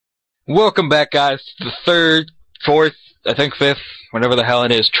Welcome back, guys, to the third, fourth, I think fifth, whatever the hell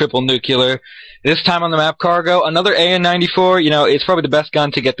it is, triple nuclear. This time on the map Cargo, another AN94. It's probably the best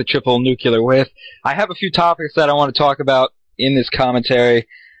gun to get the triple nuclear with. I have a few topics that I want to talk about in this commentary,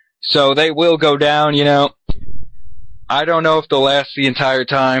 so they will go down, I don't know if they'll last the entire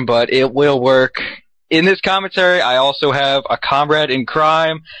time, but it will work. In this commentary, I also have a comrade in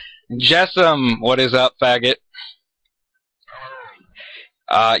crime, Jessam. What is up, faggot?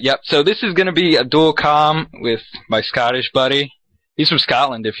 Yep, so this is going to be a dual comm with my Scottish buddy. He's from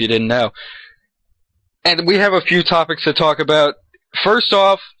Scotland, if you didn't know. And we have a few topics to talk about. First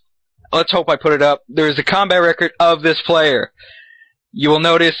off, let's hope I put it up. There is a combat record of this player. You will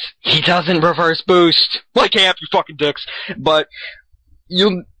notice he doesn't reverse boost. Like Amp, you fucking dicks. But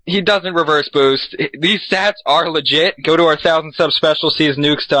he doesn't reverse boost. These stats are legit. Go to our 1,000 sub special, see his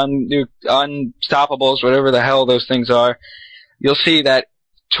nukes to unstoppables, whatever the hell those things are. You'll see that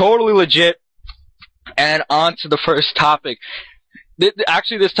totally legit. And on to the first topic.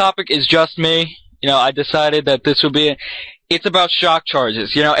 Actually, this topic is just me. I decided that this would be it's about shock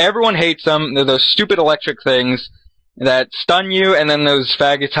charges. Everyone hates them. They're those stupid electric things that stun you, and then those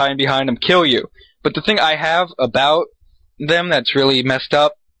faggots hiding behind them kill you. But the thing I have about them that's really messed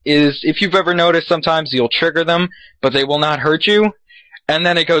up is if you've ever noticed, sometimes you'll trigger them, but they will not hurt you, and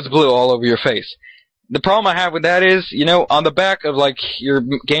then it goes blue all over your face. The problem I have with that is, on the back of, your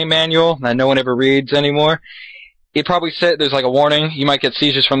game manual that no one ever reads anymore, it probably said there's, a warning. You might get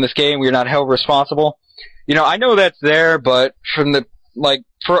seizures from this game. We're not held responsible. I know that's there, but from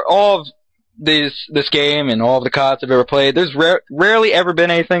for all of this game and all of the CODs I've ever played, there's rarely ever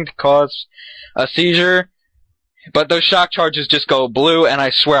been anything to cause a seizure. But those shock charges just go blue, and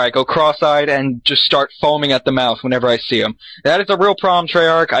I swear I go cross-eyed and just start foaming at the mouth whenever I see them. That is a real problem,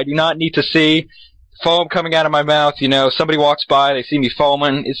 Treyarch. I do not need to see foam coming out of my mouth. Somebody walks by, they see me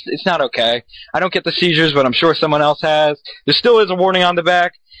foaming. It's not okay. I don't get the seizures, but I'm sure someone else has. There still is a warning on the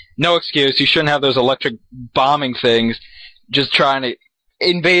back. No excuse. You shouldn't have those electric bombing things just trying to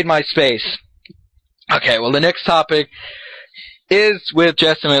invade my space. Okay, well, the next topic is, with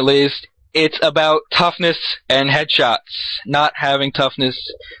Jessam at least, it's about toughness and headshots. Not having toughness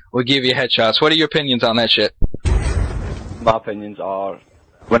will give you headshots. What are your opinions on that shit? My opinions are,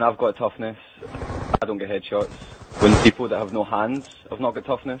 when I've got toughness, I don't get headshots. When people that have no hands have not got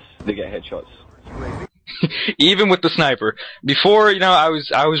toughness, they get headshots. Even with the sniper. Before, I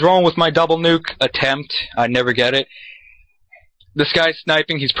was rolling with my double nuke attempt. I never get it. This guy's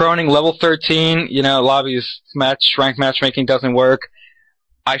sniping. He's proning level 13. Lobby's ranked matchmaking doesn't work.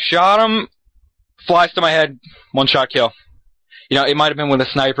 I shot him. Flies to my head. One shot kill. It might have been with a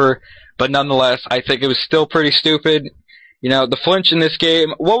sniper, but nonetheless, I think it was still pretty stupid. The flinch in this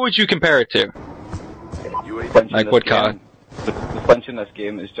game, what would you compare it to? What COD? The flinch in this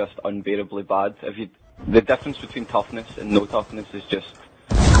game is just unbearably bad. The difference between toughness and no toughness is just,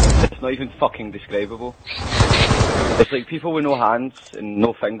 it's not even fucking describable. It's like people with no hands and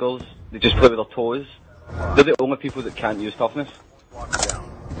no fingers, they just play with their toes. They're the only people that can't use toughness.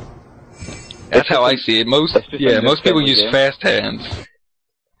 That's how I see it. Most people use fast hands,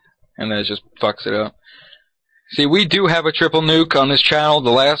 and that just fucks it up. See, we do have a triple nuke on this channel.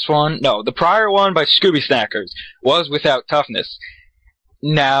 The last one, no, the prior one by Scooby Snackers was without toughness.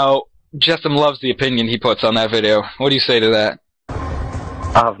 Now, Jessam loves the opinion he puts on that video. What do you say to that?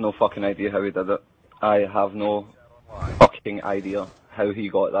 I have no fucking idea how he did it. I have no fucking idea how he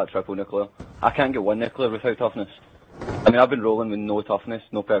got that triple nuclear. I can't get one nuclear without toughness. I've been rolling with no toughness,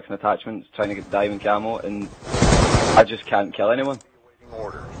 no perks and attachments, trying to get diamond camo, and I just can't kill anyone.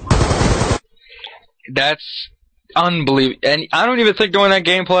 That's unbelievable. And I don't even think during that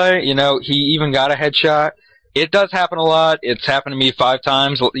gameplay, he even got a headshot. It does happen a lot. It's happened to me 5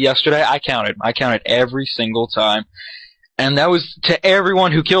 times yesterday. I counted every single time. And that was to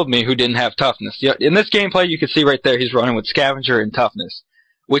everyone who killed me who didn't have toughness. In this gameplay, you can see right there, he's running with Scavenger and toughness,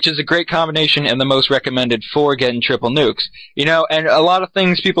 which is a great combination and the most recommended for getting triple nukes. And a lot of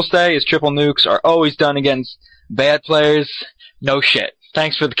things people say is triple nukes are always done against bad players. No shit.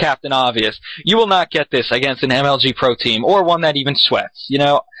 Thanks for the Captain Obvious. You will not get this against an MLG Pro team, or one that even sweats.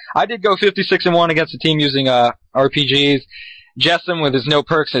 I did go 56-1 against a team using RPGs. Jessam, with his no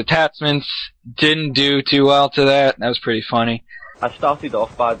perks and attachments, didn't do too well to that. That was pretty funny. I started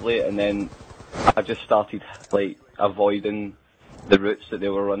off badly, and then I just started, avoiding the routes that they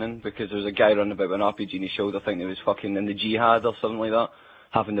were running, because there was a guy running about with an RPG in his shoulder, I think he was fucking in the jihad or something like that,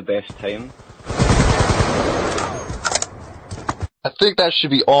 having the best time. I think that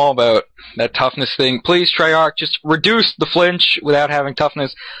should be all about that toughness thing. Please, Treyarch, just reduce the flinch without having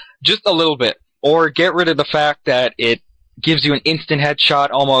toughness just a little bit. Or get rid of the fact that it gives you an instant headshot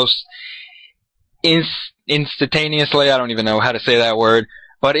almost instantaneously. I don't even know how to say that word,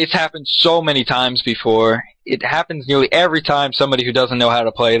 but it's happened so many times before. It happens nearly every time somebody who doesn't know how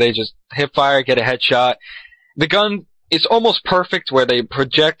to play, they just hip fire, get a headshot. The gun is almost perfect where they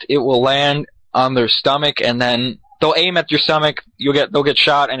project, it will land on their stomach, and then they'll aim at your stomach, they'll get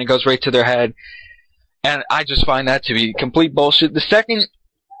shot, and it goes right to their head. And I just find that to be complete bullshit.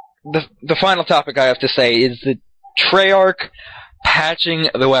 The final topic I have to say is the Treyarch patching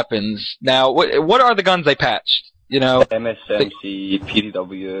the weapons. Now, what are the guns they patched? You know, MSMC,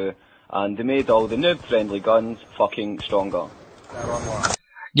 PDW, and they made all the noob-friendly guns fucking stronger.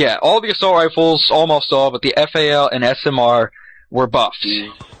 Yeah, all the assault rifles, almost all, but the FAL and SMR were buffed.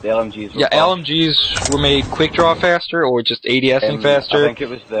 The LMGs were yeah, buffed. LMGs were made quick draw faster, or just ADSing faster. I think it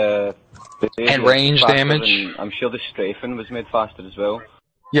was the and range damage. I'm sure the strafing was made faster as well.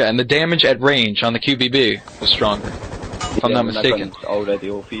 Yeah, and the damage at range on the QBB was stronger, if I'm not mistaken. That gun's already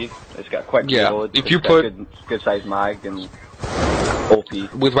OP. It's got a quick reload. If you put good size mag and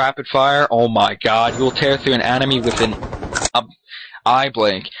OP with rapid fire, oh my god, you'll tear through an enemy within an eye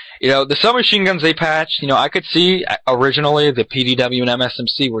blink. You know, the submachine guns they patched, you know, I could see originally the PDW and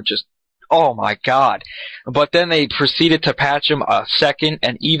MSMC were just, oh my god. But then they proceeded to patch them a second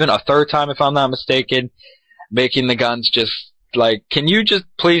and even a third time, if I'm not mistaken, making the guns just like, can you just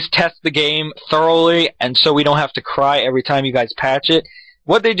please test the game thoroughly and so we don't have to cry every time you guys patch it?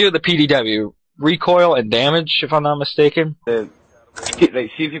 What they do with the PDW, recoil and damage, if I'm not mistaken. Right,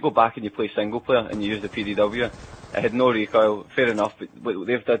 see if you go back and you play single player and you use the PDW, it had no recoil, fair enough, but what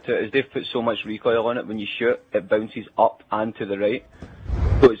they've done to it is they've put so much recoil on it, when you shoot, it bounces up and to the right.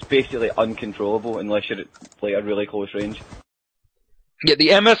 So it's basically uncontrollable unless you're at like a really close range. Yeah, the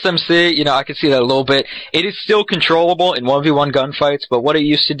MSMC, you know, I can see that a little bit. It is still controllable in 1v1 gunfights, but what it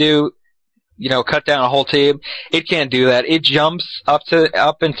used to do, you know, cut down a whole team, it can't do that. It jumps up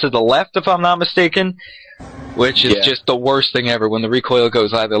into the left, if I'm not mistaken, which is just the worst thing ever. When the recoil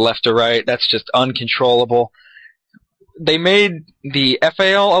goes either left or right, that's just uncontrollable. They made the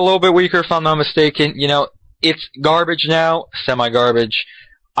FAL a little bit weaker, if I'm not mistaken. You know, it's garbage now, semi-garbage.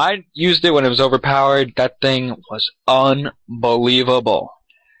 I used it when it was overpowered. That thing was unbelievable.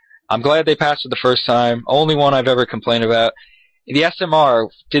 I'm glad they patched it the first time. Only one I've ever complained about. The SMR,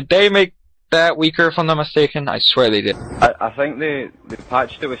 did they make that weaker, if I'm not mistaken? I swear they did. I think they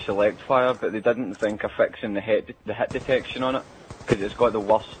patched it with select fire, but they didn't think of fixing the hit detection on it, because it's got the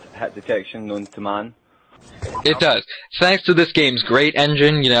worst hit detection known to man. It does. Thanks to this game's great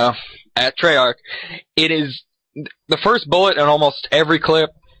engine, you know, at Treyarch, it is the first bullet in almost every clip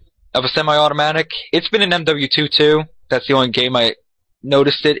of a semi-automatic. It's been in MW2 too. That's the only game I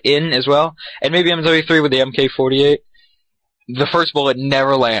noticed it in as well. And maybe MW3 with the MK48. The first bullet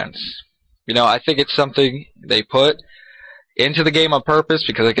never lands. You know, I think it's something they put into the game on purpose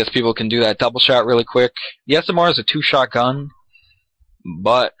because I guess people can do that double shot really quick. The SMR is a two-shot gun,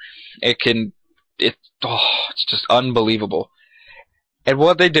 but it's just unbelievable. And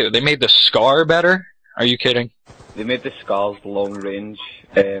what they do, they made the SCAR better? Are you kidding? They made the SCAR's long range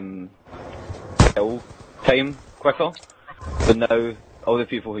kill time quicker, but now all the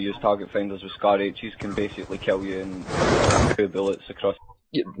people who use target finders with SCAR H's can basically kill you in 2 bullets across.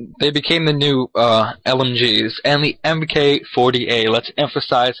 They became the new LMGs, and the MK40A, let's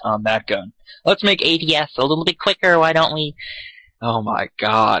emphasize on that gun. Let's make ADS a little bit quicker, why don't we? Oh my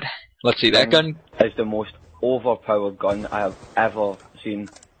god. Let's see, that gun is the most overpowered gun I have ever seen.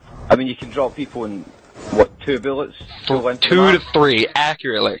 I mean, you can drop people in, what, 2 bullets? 2 to 3,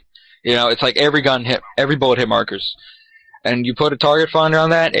 accurately. You know, it's like every bullet hit markers. And you put a target finder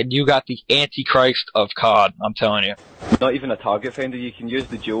on that, and you got the Antichrist of COD, I'm telling you. Not even a target finder, you can use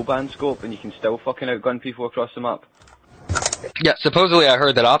the dual band scope, and you can still fucking outgun people across the map. Yeah, supposedly I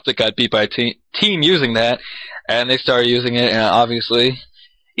heard that Optic got beat by a team using that, and they started using it, and obviously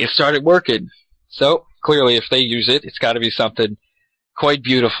it started working. So, clearly if they use it, it's gotta be something quite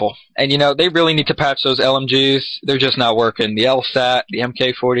beautiful. And you know, they really need to patch those LMGs. They're just not working. The LSAT, the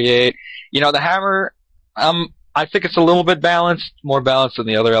MK48. You know, the Hammer, I think it's a little bit balanced, more balanced than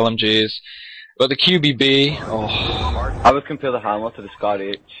the other LMGs. But the QBB, oh. I would compare the Hammer to the SCAR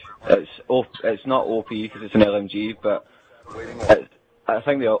H. It's not OP because it's an LMG, but I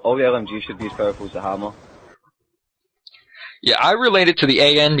think all the LMGs should be as powerful as the Hammer. Yeah, I relate it to the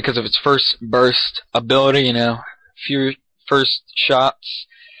AN because of its first burst ability, you know. Few first shots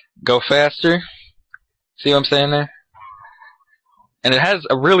go faster. See what I'm saying there? And it has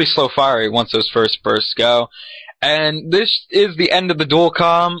a really slow fire rate once those first bursts go. And this is the end of the dual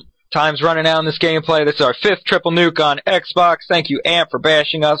comm. Time's running out in this gameplay. This is our 5th triple nuke on Xbox. Thank you, Amp, for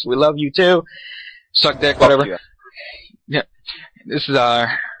bashing us. We love you too. Suck dick, whatever. Yeah. This is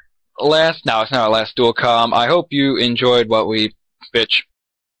our last. No, it's not our last dual com. I hope you enjoyed what we bitch